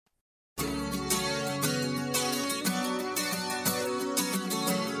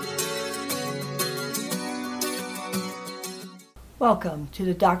Welcome to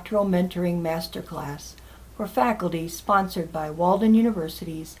the Doctoral Mentoring Masterclass for faculty sponsored by Walden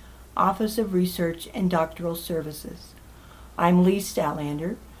University's Office of Research and Doctoral Services. I'm Lee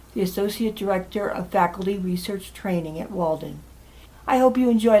Stadtlander, the Associate Director of Faculty Research Training at Walden. I hope you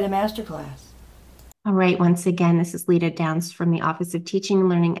enjoy the masterclass. All right, once again, this is Lita Downs from the Office of Teaching and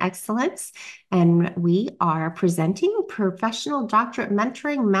Learning Excellence, and we are presenting Professional Doctorate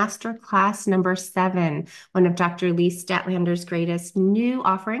Mentoring Masterclass number 7, one of Dr. Lee Stadtlander's greatest new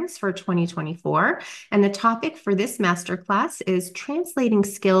offerings for 2024. And the topic for this masterclass is translating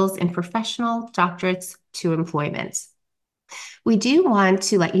skills in professional doctorates to employment. We do want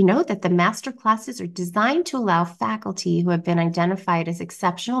to let you know that the master classes are designed to allow faculty who have been identified as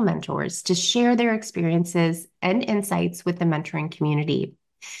exceptional mentors to share their experiences and insights with the mentoring community.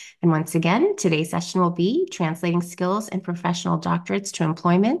 And once again, today's session will be translating skills in professional doctorates to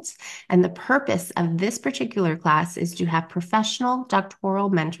employment. And the purpose of this particular class is to have professional doctoral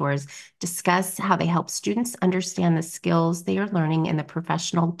mentors discuss how they help students understand the skills they are learning in the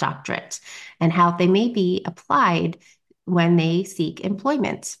professional doctorate and how they may be applied when they seek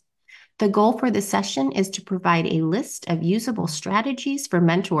employment. The goal for this session is to provide a list of usable strategies for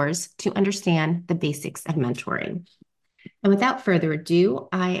mentors to understand the basics of mentoring. And without further ado,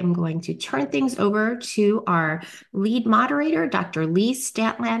 I am going to turn things over to our lead moderator, Dr. Lee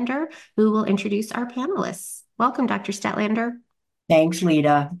Stadtlander, who will introduce our panelists. Welcome, Dr. Stadtlander. Thanks,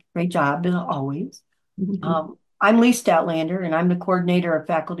 Lita. Great job, as always. I'm Lee Stadtlander, and I'm the Coordinator of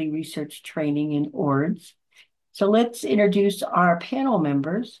Faculty Research Training in ORDS. So let's introduce our panel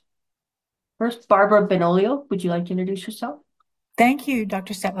members. First, Barbara BenOliel, would you like to introduce yourself? Thank you,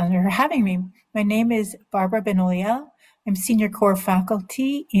 Dr. Stadtlander, for having me. My name is Barbara BenOliel. I'm Senior Core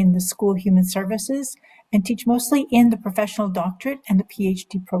Faculty in the School of Human Services and teach mostly in the professional doctorate and the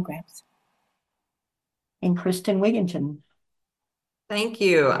PhD programs. And Kristin Wiginton. Thank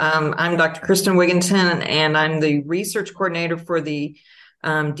you. I'm Dr. Kristin Wiginton, and I'm the research coordinator for the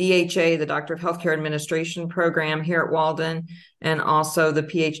DHA, the Doctor of Healthcare Administration program here at Walden, and also the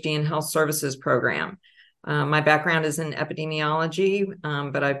PhD in Health Services program. My background is in epidemiology,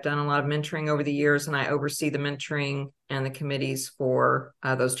 but I've done a lot of mentoring over the years, and I oversee the mentoring and the committees for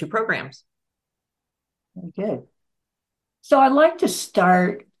those two programs. Very good. So I'd like to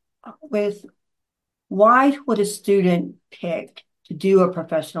start with, why would a student pick to do a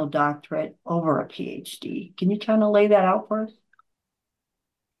professional doctorate over a PhD? Can you kind of lay that out for us?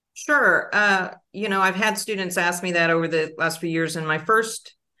 Sure. I've had students ask me that over the last few years. And my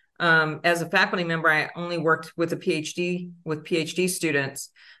first, as a faculty member, I only worked with PhD students.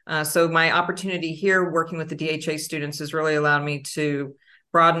 So my opportunity here working with the DHA students has really allowed me to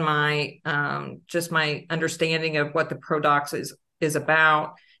broaden my understanding of what the ProDocs is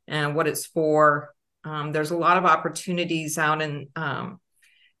about and what it's for. There's a lot of opportunities out in,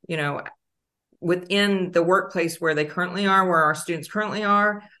 within the workplace where they currently are, where our students currently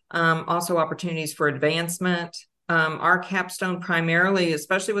are. Also opportunities for advancement. Our capstone primarily,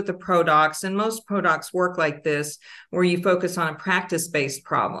 especially with the ProDocs, and most ProDocs work like this, where you focus on a practice-based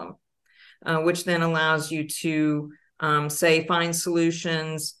problem, which then allows you to, find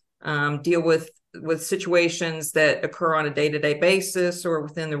solutions, deal with situations that occur on a day-to-day basis or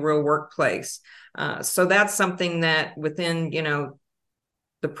within the real workplace. So that's something that within,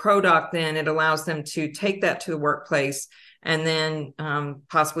 the ProDoc, then it allows them to take that to the workplace and then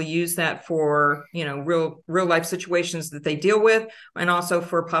possibly use that for, real life situations that they deal with, and also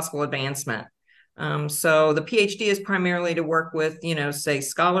for possible advancement. So the PhD is primarily to work with,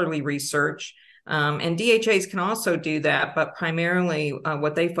 scholarly research, and DHAs can also do that, but primarily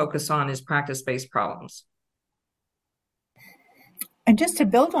what they focus on is practice-based problems. And just to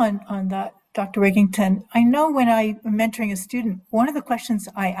build on that, Dr. Wiginton, I know when I'm mentoring a student, one of the questions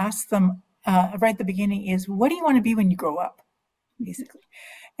I ask them right at the beginning is, what do you want to be when you grow up, basically?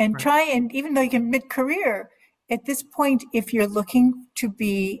 And right. Even though you can mid-career, at this point, if you're looking to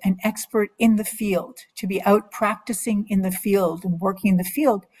be an expert in the field, to be out practicing in the field and working in the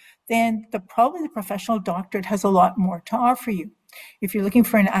field, then probably the professional doctorate has a lot more to offer you. If you're looking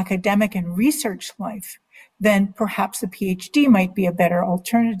for an academic and research life, then perhaps the PhD might be a better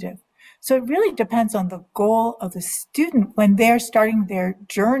alternative. So it really depends on the goal of the student when they're starting their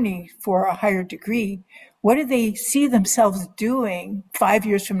journey for a higher degree. What do they see themselves doing 5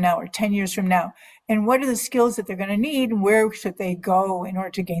 years from now or 10 years from now? And what are the skills that they're going to need, and where should they go in order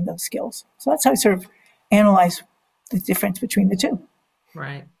to gain those skills? So that's how I sort of analyze the difference between the two.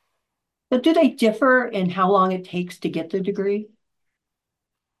 Right. But do they differ in how long it takes to get the degree?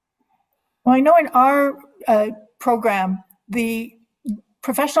 Well, I know in our program, the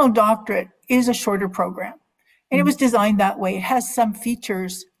professional doctorate is a shorter program. And it was designed that way. It has some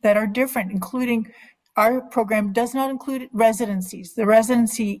features that are different, including our program does not include residencies. The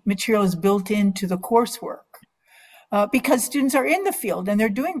residency material is built into the coursework because students are in the field and they're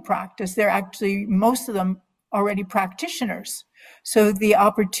doing practice. They're actually, most of them, already practitioners. So the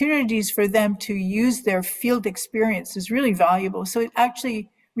opportunities for them to use their field experience is really valuable. So it actually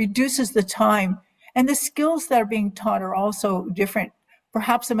reduces the time. And the skills that are being taught are also different.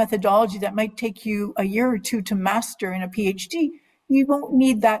 Perhaps a methodology that might take you a year or two to master in a PhD, you won't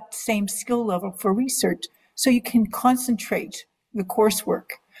need that same skill level for research. So you can concentrate the coursework.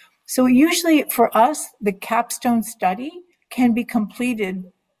 So usually for us, the capstone study can be completed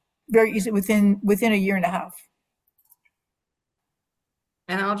very easily within a year and a half.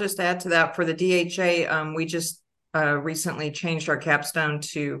 And I'll just add to that for the DHA, we just recently changed our capstone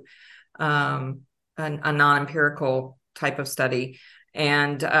to a non-empirical type of study.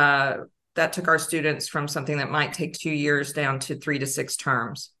 And that took our students from something that might take 2 years down to 3 to 6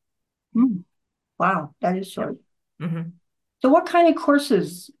 terms. Wow, that is short. Mm-hmm. So what kind of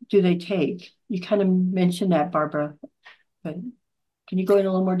courses do they take? You kind of mentioned that, Barbara, but can you go into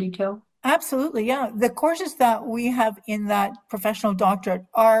a little more detail? Absolutely, yeah. The courses that we have in that professional doctorate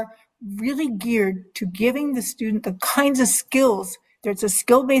are really geared to giving the student the kinds of skills. There's a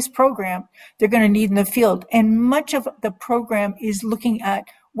skill-based program they're going to need in the field. And much of the program is looking at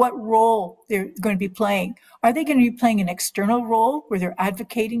what role they're going to be playing. Are they going to be playing an external role where they're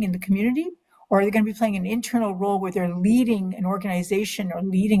advocating in the community? Or are they going to be playing an internal role where they're leading an organization or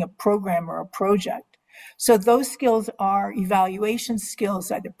leading a program or a project? So those skills are evaluation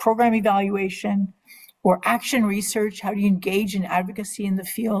skills, either program evaluation or action research. How do you engage in advocacy in the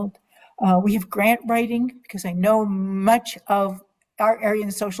field? We have grant writing, because I know much of our area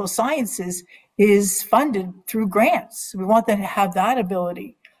in social sciences is funded through grants. We want them to have that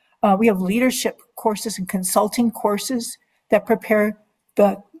ability. We have leadership courses and consulting courses that prepare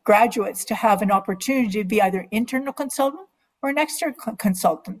the graduates to have an opportunity to be either internal consultant or an external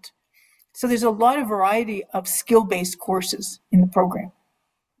consultant. So there's a lot of variety of skill-based courses in the program.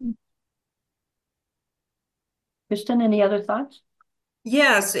 Kristin, any other thoughts?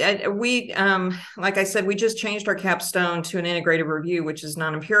 Yes, we, like I said, we just changed our capstone to an integrated review, which is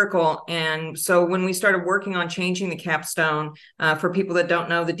non-empirical. And so when we started working on changing the capstone, for people that don't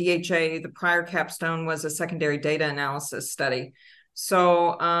know, the DHA, the prior capstone was a secondary data analysis study.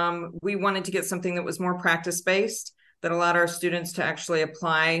 So we wanted to get something that was more practice-based, that allowed our students to actually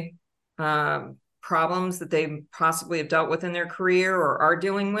apply problems that they possibly have dealt with in their career or are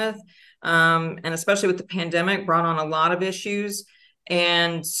dealing with. And especially with the pandemic, brought on a lot of issues.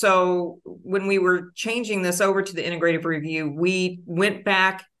 And so when we were changing this over to the integrative review, we went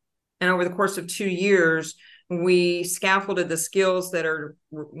back, and over the course of 2 years, we scaffolded the skills that are,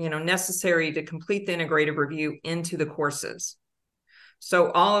 necessary to complete the integrative review into the courses.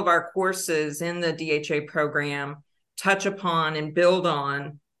 So all of our courses in the DHA program touch upon and build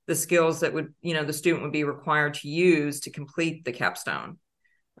on the skills that would, the student would be required to use to complete the capstone.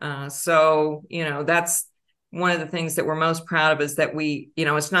 So that's one of the things that we're most proud of, is that we,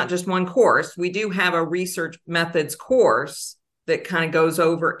 it's not just one course. We do have a research methods course that kind of goes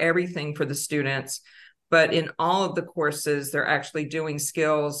over everything for the students, but in all of the courses, they're actually doing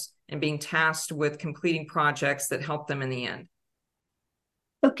skills and being tasked with completing projects that help them in the end.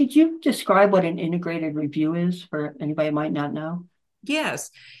 So could you describe what an integrated review is for anybody who might not know? Yes.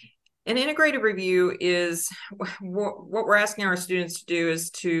 An integrated review is what we're asking our students to do,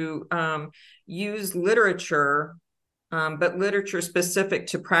 is to use literature, but literature specific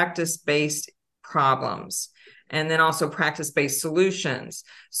to practice-based problems, and then also practice-based solutions.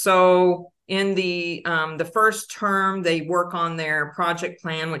 So in the first term, they work on their project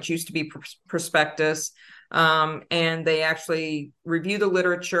plan, which used to be prospectus, and they actually review the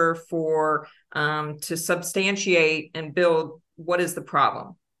literature to substantiate and build what is the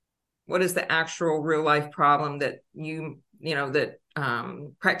problem. What is the actual real life problem that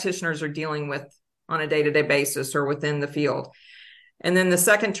practitioners are dealing with on a day-to-day basis or within the field? And then the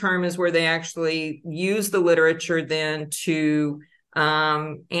second term is where they actually use the literature then to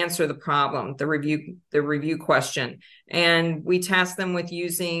answer the problem, the review question. And we task them with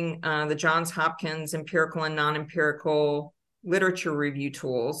using the Johns Hopkins empirical and non-empirical literature review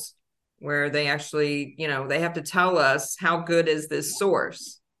tools, where they actually, they have to tell us, how good is this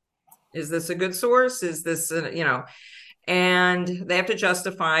source? Is this a good source? Is this, and they have to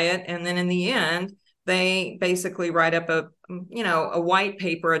justify it. And then in the end, they basically write up a white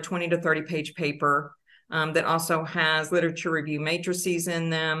paper, a 20 to 30 page paper that also has literature review matrices in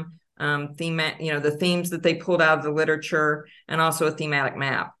them, the themes that they pulled out of the literature, and also a thematic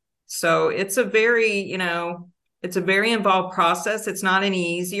map. So it's a very, It's a very involved process. It's not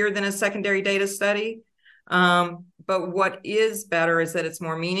any easier than a secondary data study. But what is better is that it's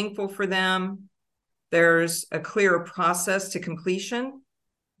more meaningful for them. There's a clearer process to completion,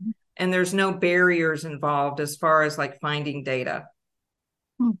 and there's no barriers involved as far as like finding data.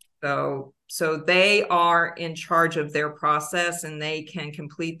 So they are in charge of their process, and they can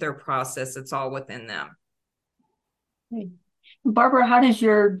complete their process. It's all within them. Barbara, how does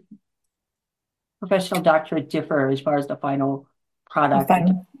your professional doctorate differ as far as the final product?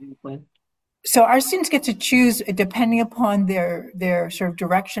 So our students get to choose, depending upon their sort of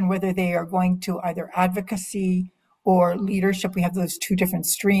direction, whether they are going to either advocacy or leadership. We have those two different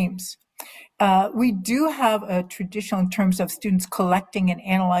streams. We do have a tradition in terms of students collecting and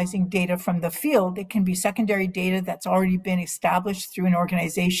analyzing data from the field. It can be secondary data that's already been established through an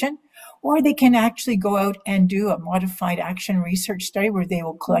organization, or they can actually go out and do a modified action research study where they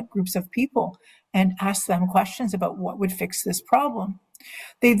will collect groups of people and ask them questions about what would fix this problem.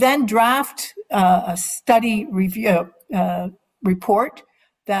 They then draft a study review report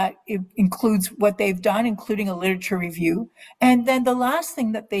that includes what they've done, including a literature review. And then the last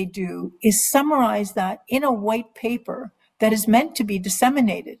thing that they do is summarize that in a white paper that is meant to be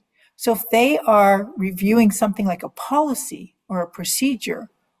disseminated. So if they are reviewing something like a policy or a procedure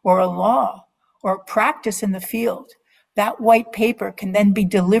or a law or a practice in the field, that white paper can then be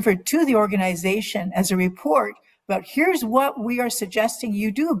delivered to the organization as a report about here's what we are suggesting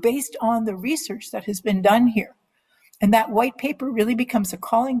you do based on the research that has been done here. And that white paper really becomes a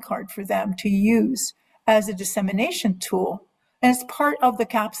calling card for them to use as a dissemination tool. And it's part of the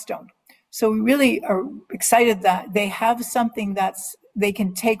capstone. So we really are excited that they have something that's they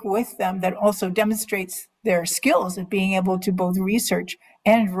can take with them that also demonstrates their skills of being able to both research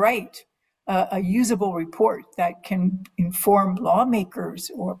and write a usable report that can inform lawmakers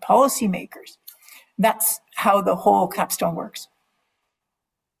or policymakers. That's how the whole capstone works.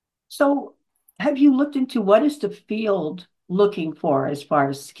 So have you looked into what is the field looking for as far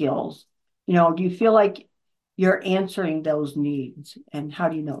as skills? You know, do you feel like you're answering those needs, and how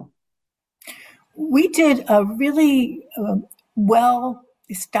do you know? We did a really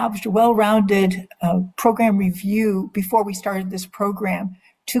well-established, well-rounded program review before we started this program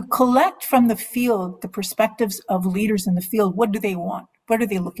to collect from the field the perspectives of leaders in the field. What do they want? What are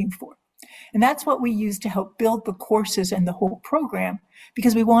they looking for? And that's what we use to help build the courses and the whole program,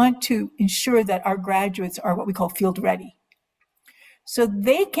 because we want to ensure that our graduates are what we call field ready. So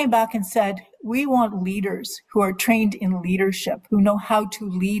they came back and said, we want leaders who are trained in leadership, who know how to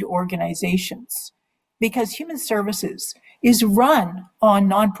lead organizations, because human services is run on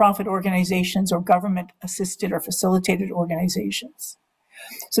nonprofit organizations or government assisted or facilitated organizations.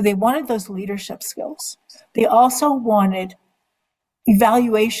 So they wanted those leadership skills. They also wanted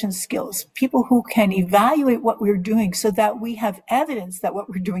evaluation skills, people who can evaluate what we're doing so that we have evidence that what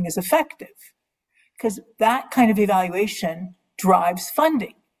we're doing is effective, because that kind of evaluation drives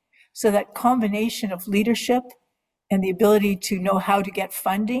funding. So that combination of leadership and the ability to know how to get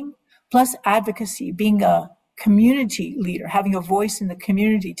funding, plus advocacy, being a community leader, having a voice in the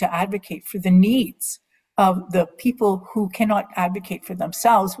community to advocate for the needs of the people who cannot advocate for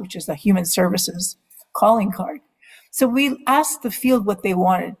themselves, which is the human services calling card. So we asked the field what they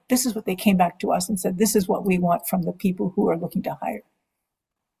wanted. This is what they came back to us and said, this is what we want from the people who are looking to hire.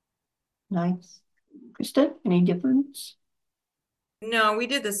 Nice. Kristin, any difference? No, we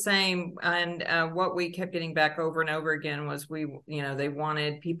did the same. And what we kept getting back over and over again was they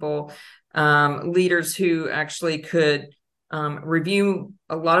wanted people, leaders who actually could review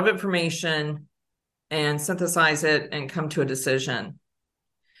a lot of information and synthesize it and come to a decision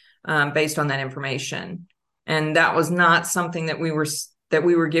based on that information. And that was not something that we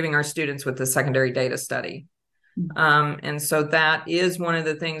were giving our students with the secondary data study. And so that is one of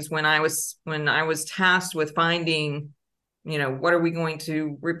the things when I was tasked with finding, what are we going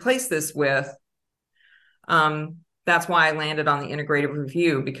to replace this with? That's why I landed on the integrative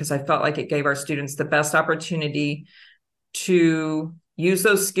review, because I felt like it gave our students the best opportunity to use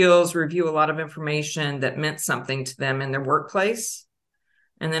those skills, review a lot of information that meant something to them in their workplace,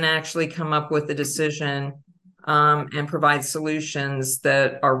 and then actually come up with a decision and provide solutions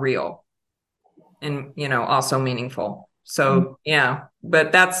that are real and, also meaningful. So, yeah,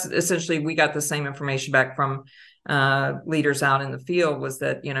 but that's essentially, we got the same information back from leaders out in the field, was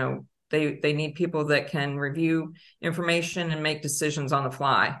that, they need people that can review information and make decisions on the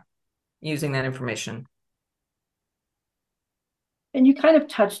fly using that information. And you kind of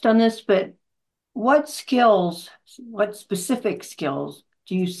touched on this, but what specific skills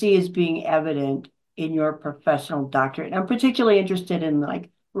do you see as being evident in your professional doctorate? I'm particularly interested in like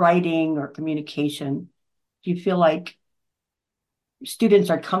writing or communication. Do you feel like students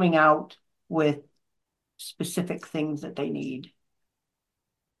are coming out with specific things that they need?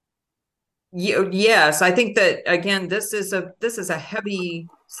 Yes, I think that again, this is a heavy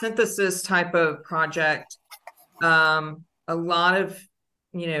synthesis type of project. A lot of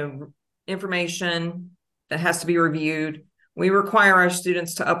information that has to be reviewed. We require our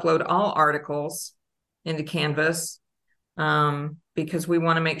students to upload all articles into Canvas because we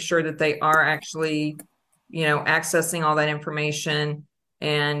want to make sure that they are actually accessing all that information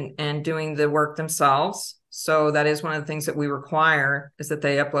and doing the work themselves. So that is one of the things that we require, is that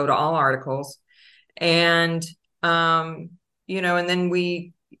they upload all articles. And and then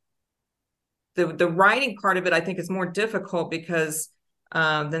the writing part of it, I think, is more difficult because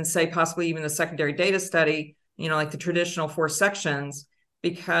than say possibly even the secondary data study, like the traditional 4 sections,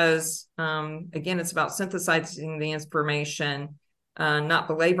 because again, it's about synthesizing the information, not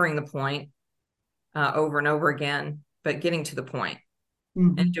belaboring the point over and over again, but getting to the point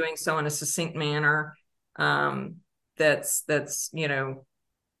and doing so in a succinct manner that's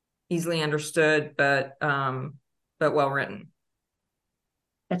easily understood, but well written.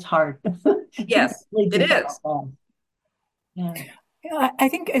 That's hard. Yes, it is. Yeah. I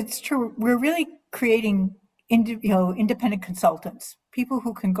think it's true. We're really creating independent consultants, people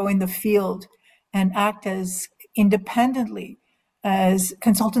who can go in the field and act as independently as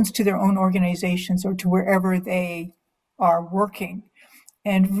consultants to their own organizations or to wherever they are working,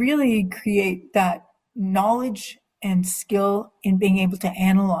 and really create that knowledge and skill in being able to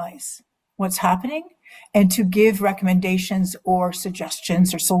analyze what's happening and to give recommendations or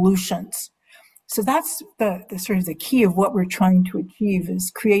suggestions or solutions. So that's the sort of the key of what we're trying to achieve, is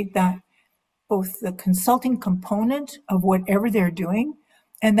create that, both the consulting component of whatever they're doing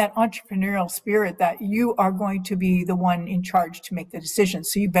and that entrepreneurial spirit that you are going to be the one in charge to make the decision.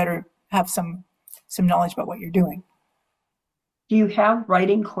 So you better have some knowledge about what you're doing. Do you have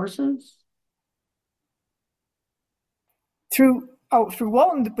writing courses? Through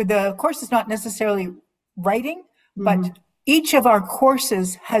Walden, the course is not necessarily writing, but each of our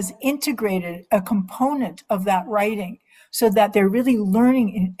courses has integrated a component of that writing, so that they're really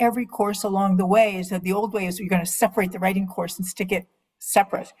learning in every course along the way. Is that the old way is you're going to separate the writing course and stick it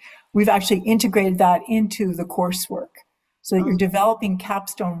separate. We've actually integrated that into the coursework, so that you're developing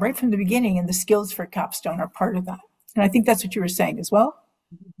capstone right from the beginning, and the skills for capstone are part of that. And I think that's what you were saying as well,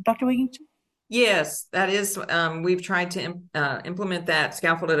 Dr. Wiginton? Yes, that is. We've tried to implement that,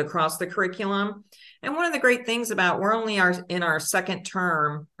 scaffolded across the curriculum. And one of the great things about, we're only in our second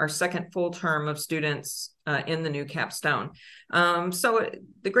full term of students in the new capstone. So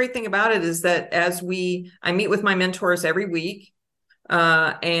the great thing about it is that I meet with my mentors every week,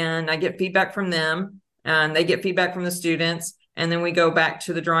 and I get feedback from them, and they get feedback from the students. And then we go back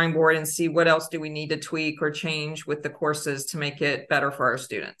to the drawing board and see what else do we need to tweak or change with the courses to make it better for our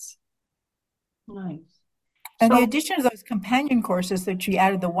students. Nice. And the addition of those companion courses that you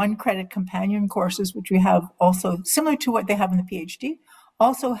added, the 1-credit companion courses, which we have also similar to what they have in the PhD,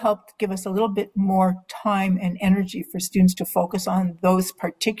 also helped give us a little bit more time and energy for students to focus on those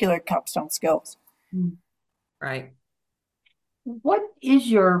particular capstone skills. Right. What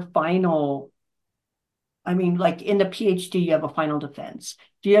is your final, like in the PhD, you have a final defense.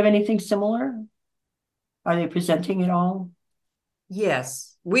 Do you have anything similar? Are they presenting it all? Yes.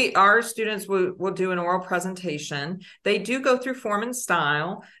 Our students will do an oral presentation. They do go through form and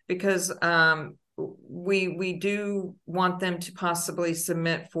style because we do want them to possibly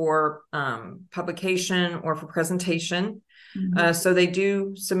submit for publication or for presentation. So they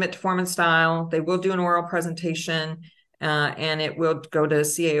do submit to form and style. They will do an oral presentation, and it will go to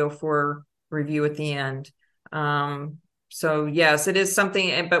CAO for review at the end. So yes, it is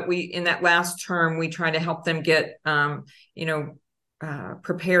something, but in that last term, we try to help them get,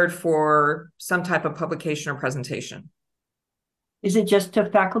 prepared for some type of publication or presentation. Is it just to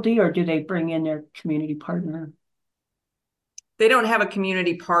faculty, or do they bring in their community partner? They don't have a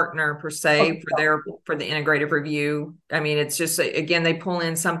community partner per se for the integrative review. It's just, again, they pull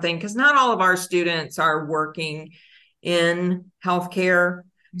in something, because not all of our students are working in healthcare.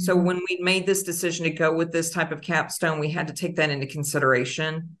 So when we made this decision to go with this type of capstone, we had to take that into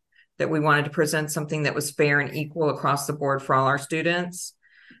consideration, that we wanted to present something that was fair and equal across the board for all our students.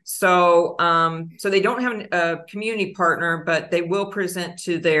 So they don't have a community partner, but they will present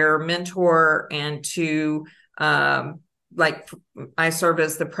to their mentor and to, I serve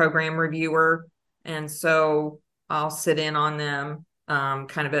as the program reviewer. And so I'll sit in on them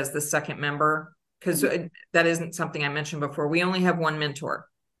kind of as the second member, because that isn't something I mentioned before. We only have one mentor.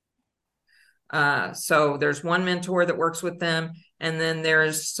 So there's one mentor that works with them, and then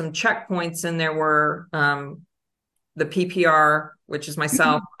there's some checkpoints in there where the PPR, which is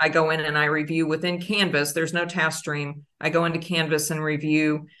myself, I go in and I review within Canvas. There's no task stream. I go into Canvas and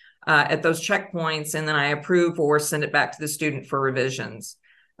review at those checkpoints, and then I approve or send it back to the student for revisions.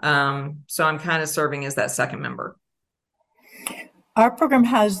 So I'm kind of serving as that second member. Our program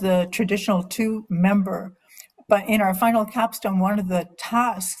has the traditional 2-member, but in our final capstone, one of the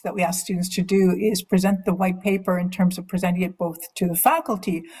tasks that we ask students to do is present the white paper in terms of presenting it both to the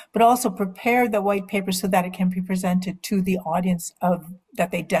faculty, but also prepare the white paper so that it can be presented to the audience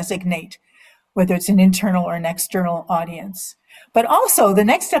that they designate, whether it's an internal or an external audience. But also, the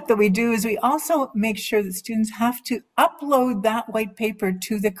next step that we do is we also make sure that students have to upload that white paper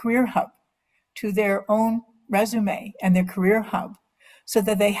to the Career Hub, to their own resume and their Career Hub, so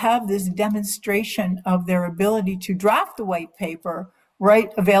that they have this demonstration of their ability to draft the white paper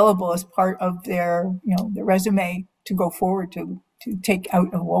right available as part of their, their resume to go forward to take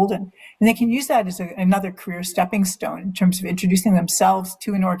out of Walden. And they can use that as another career stepping stone in terms of introducing themselves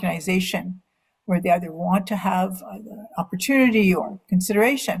to an organization where they either want to have the opportunity or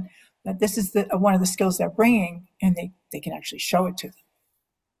consideration, that this is one of the skills they're bringing, and they can actually show it to them.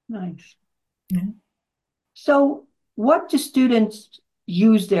 Nice. Yeah. So what do students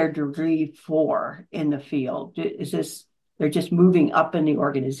use their degree for in the field? Is this, they're just moving up in the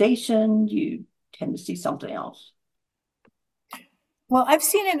organization? Do you tend to see something else? Well, I've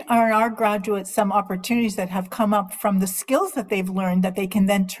seen in our graduates some opportunities that have come up from the skills that they've learned that they can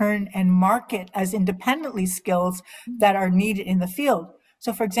then turn and market as independently skills that are needed in the field.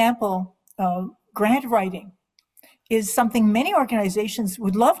 So, for example, grant writing is something many organizations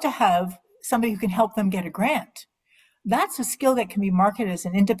would love to have somebody who can help them get a grant. That's a skill that can be marketed as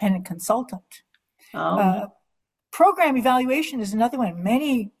an independent consultant. Program evaluation is another one.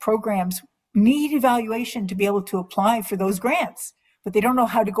 Many programs need evaluation to be able to apply for those grants, but they don't know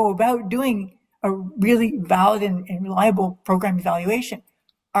how to go about doing a really valid and reliable program evaluation.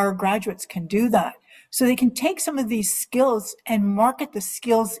 Our graduates can do that. So they can take some of these skills and market the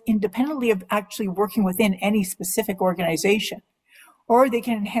skills independently of actually working within any specific organization. Or they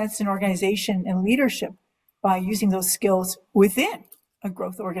can enhance an organization and leadership by using those skills within a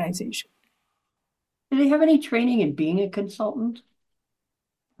growth organization. Do they have any training in being a consultant?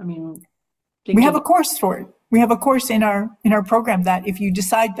 I mean, we have a course for it. We have a course in our program that if you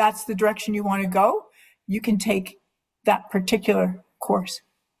decide that's the direction you want to go, you can take that particular course.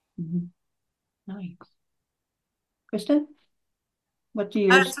 Mm-hmm. Nice. Kristin, what do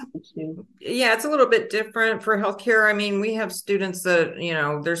your students do? Yeah, it's a little bit different for healthcare. I mean, we have students that,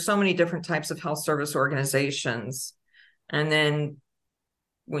 there's so many different types of health service organizations. And then,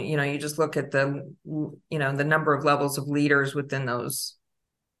 you just look at the number of levels of leaders within those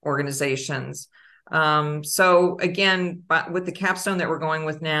organizations. So again, with the capstone that we're going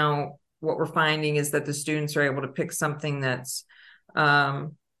with now, what we're finding is that the students are able to pick something that's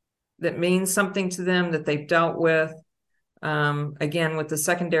that means something to them, that they've dealt with. Again, with the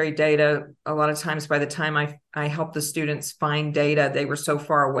secondary data, a lot of times by the time I help the students find data, they were so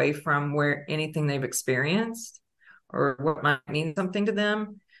far away from where anything they've experienced or what might mean something to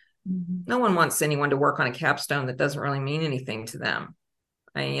them. No one wants anyone to work on a capstone that doesn't really mean anything to them.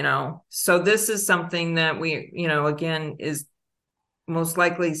 So this is something that we, again, is most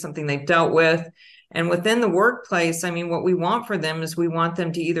likely something they've dealt with. And within the workplace, I mean, what we want for them is we want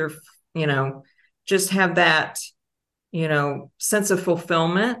them to either, just have that, sense of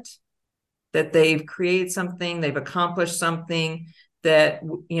fulfillment that they've created something, they've accomplished something that,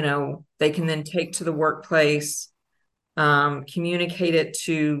 they can then take to the workplace, communicate it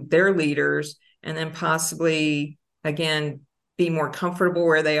to their leaders, and then possibly, again, be more comfortable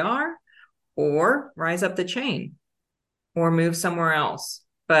where they are, or rise up the chain or move somewhere else.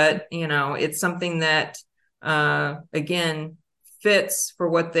 But, it's something that, again, fits for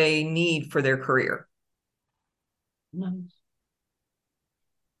what they need for their career. Nice.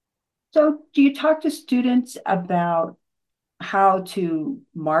 So do you talk to students about how to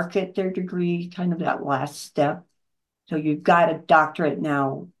market their degree, kind of that last step? So you've got a doctorate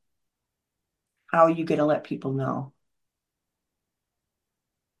now. How are you going to let people know?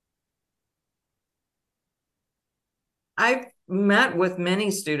 I've met with many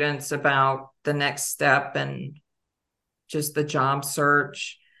students about the next step and just the job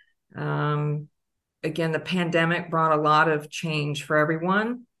search. Again, the pandemic brought a lot of change for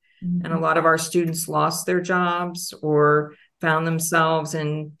everyone. Mm-hmm. And a lot of our students lost their jobs or found themselves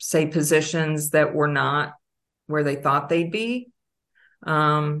in, say, positions that were not where they thought they'd be.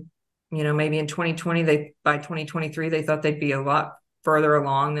 Maybe in 2020, by 2023, they thought they'd be a lot further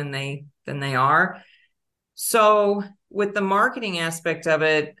along than they than they are. So with the marketing aspect of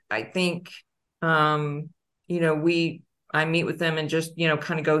it, I think, I meet with them and just,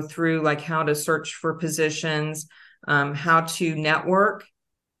 kind of go through like how to search for positions, how to network.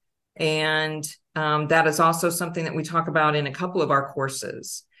 And that is also something that we talk about in a couple of our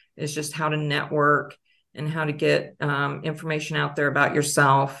courses, is just how to network and how to get information out there about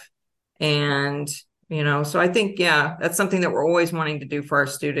yourself. And, so I think, that's something that we're always wanting to do for our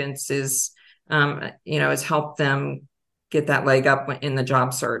students is help them get that leg up in the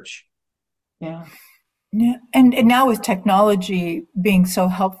job search. Yeah. Yeah. And now with technology being so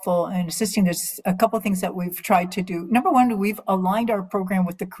helpful and assisting, there's a couple of things that we've tried to do. Number one, we've aligned our program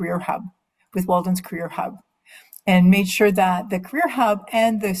with the Career Hub, with Walden's Career Hub, and made sure that the Career Hub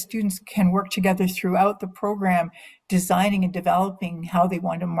and the students can work together throughout the program, designing and developing how they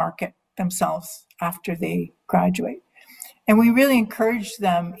want to market themselves after they graduate. And we really encourage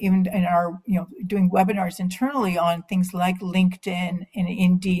them, even in our, doing webinars internally on things like LinkedIn and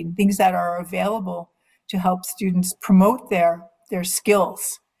Indeed, things that are available to help students promote their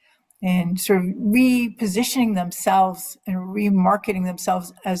skills and sort of repositioning themselves and remarketing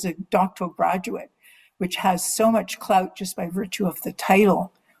themselves as a doctoral graduate, which has so much clout just by virtue of the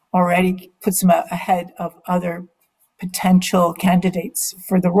title, already puts them ahead of other potential candidates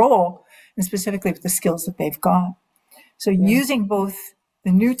for the role, and specifically with the skills that they've got. So using both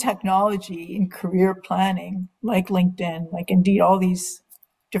the new technology in career planning, like LinkedIn, like Indeed, all these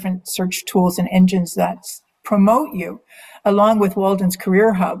different search tools and engines that promote you, along with Walden's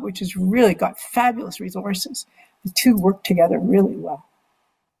Career Hub, which has really got fabulous resources. The two work together really well.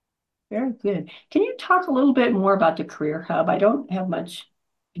 Very good. Can you talk a little bit more about the Career Hub? I don't have much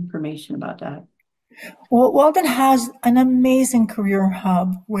information about that. Well, Walden has an amazing career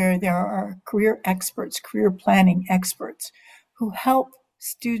hub where there are career experts, career planning experts, who help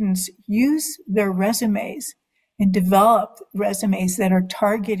students use their resumes and develop resumes that are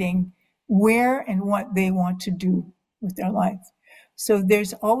targeting where and what they want to do with their life. So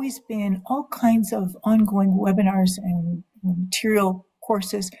there's always been all kinds of ongoing webinars and material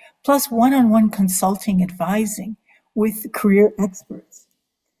courses, plus one-on-one consulting, advising with career experts.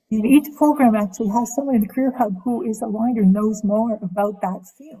 And each program actually has someone in the Career Hub who is aligned or knows more about that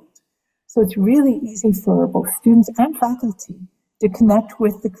field. So it's really easy for both students and faculty to connect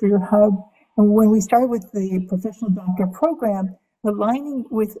with the Career Hub. And when we started with the professional doctor program, aligning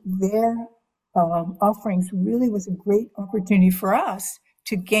with their offerings really was a great opportunity for us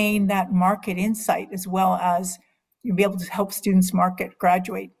to gain that market insight, as well as be able to help students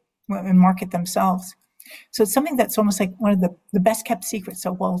graduate and market themselves. So it's something that's almost like one of the best kept secrets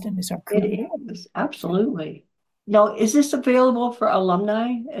of Walden is our career. It is, absolutely. Now, is this available for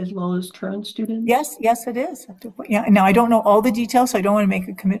alumni as well as current students? Yes, it is. Yeah. Now, I don't know all the details, so I don't want to make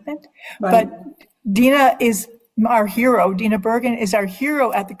a commitment. Right. But Dina is our hero. Dina Bergen is our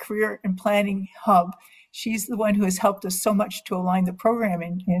hero at the Career and Planning Hub. She's the one who has helped us so much to align the program.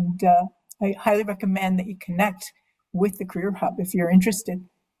 And I highly recommend that you connect with the Career Hub if you're interested.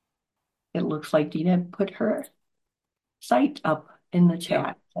 It looks like Dina put her site up in the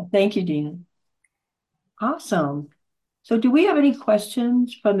chat. So thank you, Dina. Awesome. So do we have any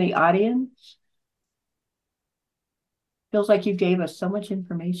questions from the audience? Feels like you gave us so much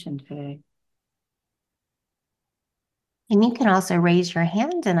information today. And you can also raise your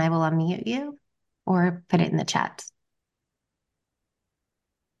hand and I will unmute you or put it in the chat.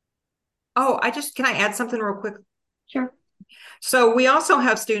 Oh, can I add something real quick? Sure. So we also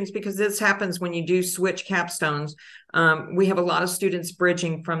have students, because this happens when you do switch capstones. We have a lot of students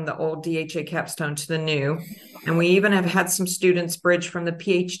bridging from the old DHA capstone to the new. And we even have had some students bridge from the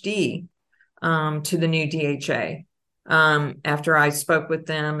PhD to the new DHA. After I spoke with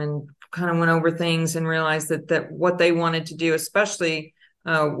them and kind of went over things and realized that what they wanted to do, especially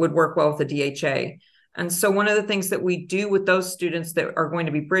would work well with the DHA. And so one of the things that we do with those students that are going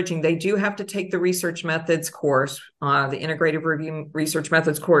to be bridging, they do have to take the research methods course, the integrative review research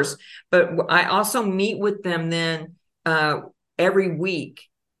methods course. But I also meet with them then every week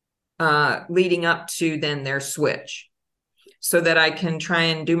leading up to then their switch, so that I can try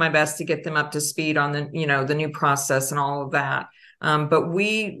and do my best to get them up to speed on the new process and all of that. But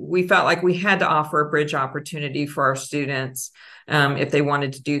we felt like we had to offer a bridge opportunity for our students if they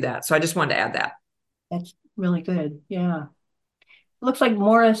wanted to do that. So I just wanted to add that. That's really good. Yeah. Looks like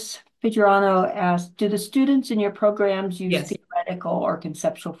Morris Figurano asked, do the students in your programs use theoretical or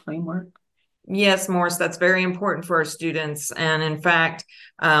conceptual framework? Yes, Morris, that's very important for our students. And in fact,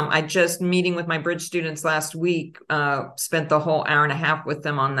 I just meeting with my bridge students last week, spent the whole hour and a half with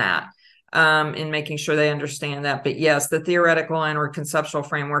them on that. in making sure they understand that. But yes, the theoretical and or conceptual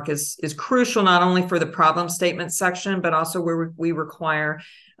framework is crucial, not only for the problem statement section, but also where we require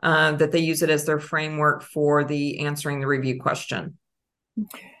that they use it as their framework for the answering the review question.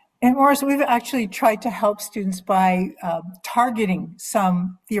 And Morris, we've actually tried to help students by targeting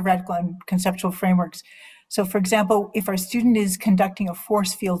some theoretical and conceptual frameworks. So for example, if our student is conducting a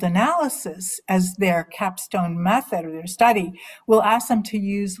force field analysis as their capstone method or their study, we'll ask them to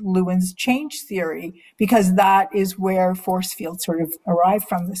use Lewin's change theory, because that is where force fields sort of arrive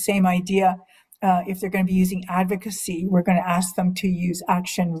from. The same idea. If they're going to be using advocacy, we're going to ask them to use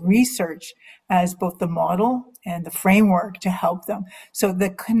action research as both the model and the framework to help them. So the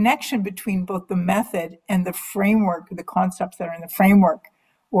connection between both the method and the framework, the concepts that are in the framework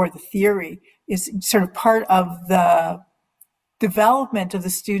or the theory, is sort of part of the development of the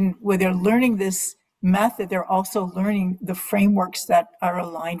student. Where they're learning this method, they're also learning the frameworks that are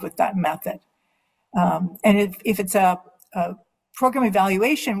aligned with that method. And if it's a program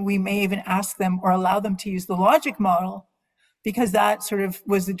evaluation, we may even ask them or allow them to use the logic model, because that sort of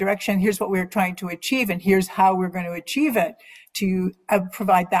was the direction. Here's what we're trying to achieve, and here's how we're going to achieve it, to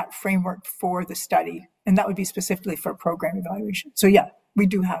provide that framework for the study. And that would be specifically for program evaluation. So yeah, we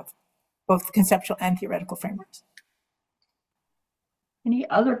do have both conceptual and theoretical frameworks. Any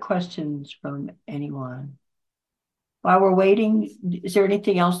other questions from anyone? While we're waiting, is there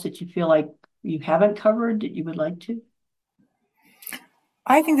anything else that you feel like you haven't covered that you would like to?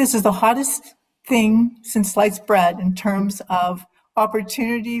 I think this is the hottest thing since sliced bread in terms of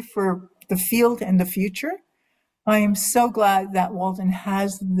opportunity for the field and the future. I am so glad that Walden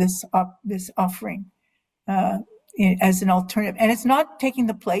has this offering as an alternative. And it's not taking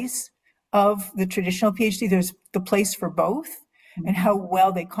the place of the traditional PhD. There's the place for both, and how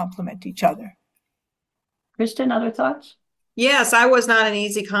well they complement each other. Kristin, other thoughts? Yes, I was not an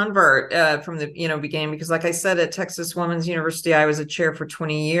easy convert from the beginning, because like I said, at Texas Women's University, I was a chair for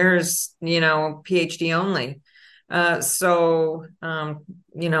 20 years, PhD only. So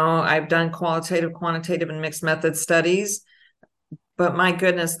I've done qualitative, quantitative, and mixed method studies. But my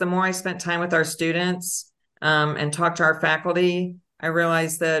goodness, the more I spent time with our students and talked to our faculty, I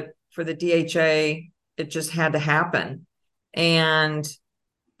realized that for the DHA, it just had to happen. And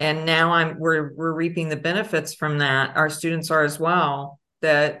now we're reaping the benefits from that. Our students are as well,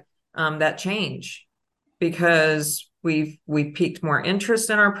 that change, because we've piqued more interest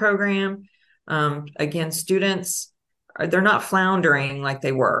in our program. Again, students, they're not floundering like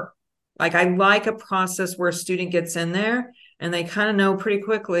they were. Like, I like a process where a student gets in there and they kind of know pretty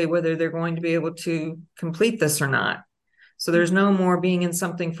quickly whether they're going to be able to complete this or not. So there's no more being in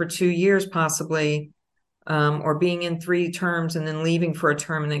something for 2 years possibly, or being in 3 terms and then leaving for a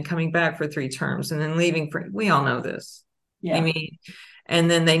term and then coming back for 3 terms and then leaving we all know this. Yeah. I mean, and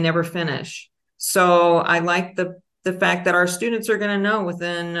then they never finish. So I like the fact that our students are going to know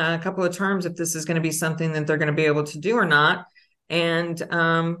within a couple of terms if this is going to be something that they're going to be able to do or not. And,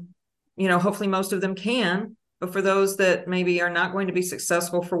 hopefully most of them can, but for those that maybe are not going to be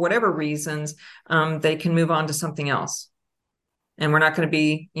successful for whatever reasons, they can move on to something else. And we're not going to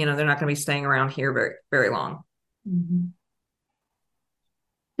be, they're not going to be staying around here very, very long. Mm-hmm.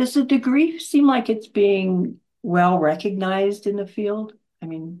 Does the degree seem like it's being well recognized in the field? I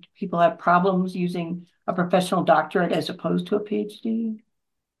mean, people have problems using a professional doctorate as opposed to a PhD?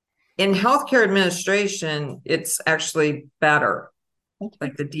 In healthcare administration, it's actually better. Okay.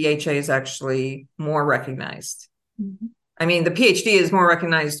 Like the DHA is actually more recognized. Mm-hmm. I mean, the PhD is more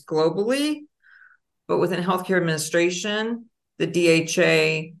recognized globally, but within healthcare administration, the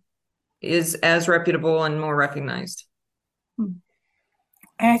DHA is as reputable and more recognized. And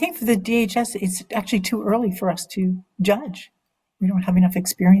I think for the DHS, it's actually too early for us to judge. We don't have enough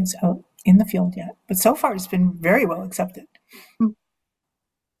experience out in the field yet, but so far it's been very well accepted.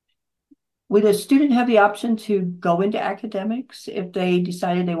 Would a student have the option to go into academics if they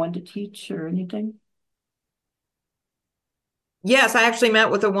decided they wanted to teach or anything? Yes, I actually met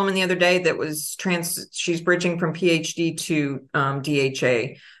with a woman the other day that was she's bridging from PhD to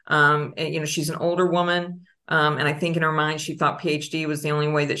DHA. And, she's an older woman. And I think in her mind, she thought PhD was the only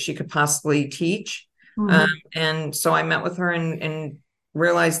way that she could possibly teach. Mm-hmm. And so I met with her and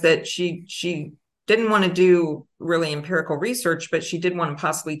realized that she didn't want to do really empirical research, but she did want to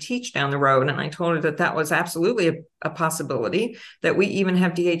possibly teach down the road. And I told her that was absolutely a possibility, that we even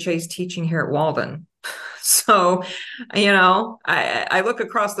have DHAs teaching here at Walden. So, I look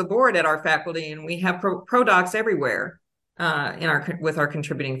across the board at our faculty, and we have pro docs everywhere with our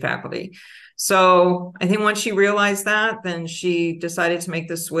contributing faculty. So I think once she realized that, then she decided to make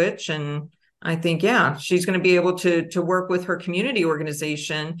the switch, and I think, yeah, she's going to be able to work with her community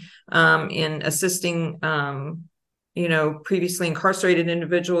organization in assisting, previously incarcerated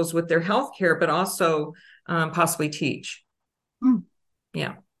individuals with their health care, but also possibly teach. Mm.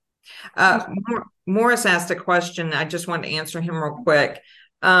 Yeah. Morris asked a question. I just wanted to answer him real quick.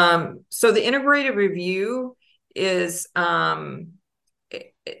 So the integrated review is,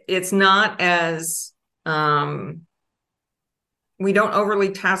 it's not as, we don't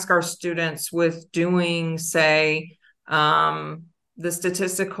overly task our students with doing, say, the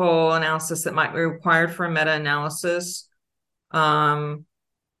statistical analysis that might be required for a meta-analysis, or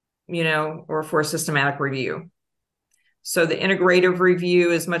for a systematic review. So the integrative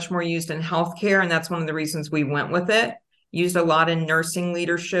review is much more used in healthcare, and that's one of the reasons we went with it. Used a lot in nursing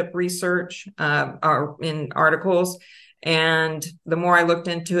leadership research, or in articles. And the more I looked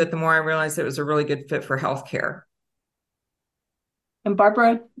into it, the more I realized it was a really good fit for healthcare. And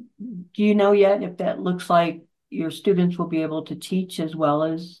Barbara, do you know yet if that looks like your students will be able to teach as well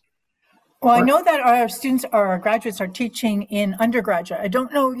as? Well, I know that our students or our graduates are teaching in undergraduate. I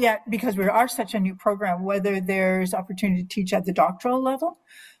don't know yet, because we are such a new program, whether there's opportunity to teach at the doctoral level,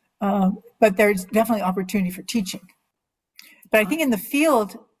 but there's definitely opportunity for teaching. But I think in the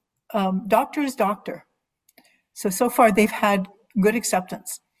field, doctor is doctor. So far they've had good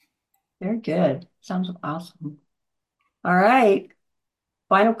acceptance. Very good. Sounds awesome. All right.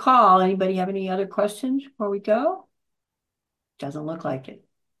 Final call. Anybody have any other questions before we go? Doesn't look like it.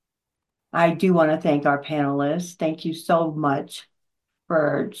 I do want to thank our panelists. Thank you so much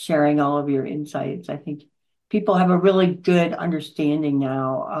for sharing all of your insights. I think people have a really good understanding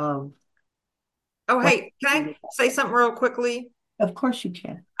now of. Oh, hey, can I say something real quickly? Of course you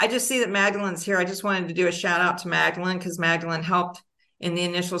can. I just see that Magdalene's here. I just wanted to do a shout out to Magdalene, because Magdalene helped in the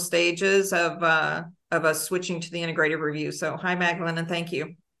initial stages of us switching to the integrative review. So hi, Magdalene, and thank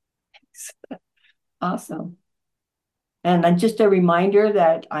you. Awesome. And just a reminder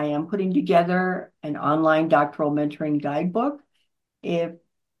that I am putting together an online doctoral mentoring guidebook. If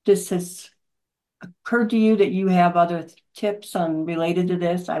this has occurred to you that you have other tips on related to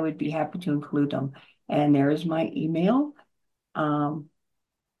this, I would be happy to include them. And there is my email.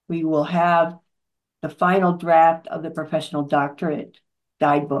 We will have the final draft of the professional doctorate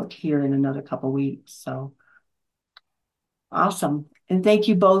guidebook here in another couple of weeks. So awesome. And thank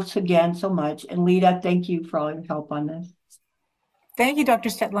you both again so much. And Lita, thank you for all your help on this. Thank you, Dr.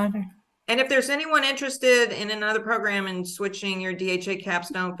 Stadtlander. And if there's anyone interested in another program and switching your DHA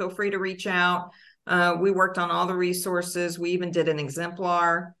capstone, feel free to reach out. We worked on all the resources. We even did an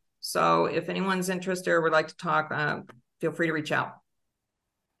exemplar. So if anyone's interested or would like to talk, feel free to reach out.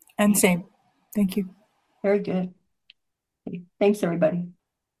 And same. Thank you. Very good. Thanks, everybody.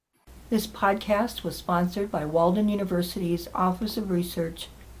 This podcast was sponsored by Walden University's Office of Research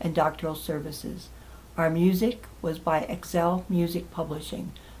and Doctoral Services. Our music was by Excel Music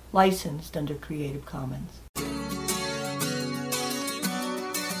Publishing, licensed under Creative Commons.